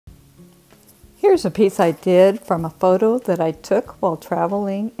Here's a piece I did from a photo that I took while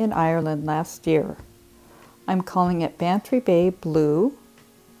traveling in Ireland last year. I'm calling it Bantry Bay Blue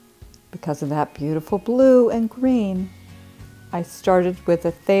because of that beautiful blue and green. I started with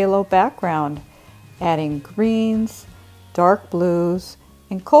a phthalo background, adding greens, dark blues,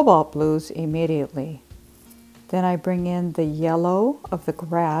 and cobalt blues immediately. Then I bring in the yellow of the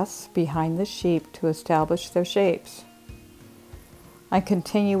grass behind the sheep to establish their shapes. I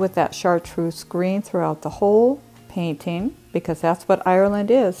continue with that chartreuse green throughout the whole painting because that's what Ireland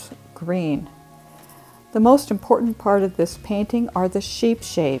is, green. The most important part of this painting are the sheep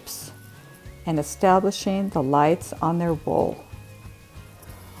shapes and establishing the lights on their wool.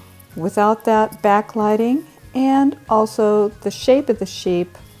 Without that backlighting and also the shape of the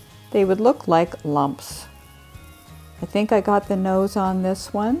sheep, they would look like lumps. I think I got the nose on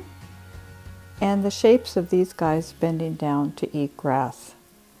this one and the shapes of these guys bending down to eat grass.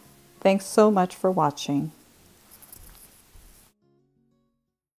 Thanks so much for watching.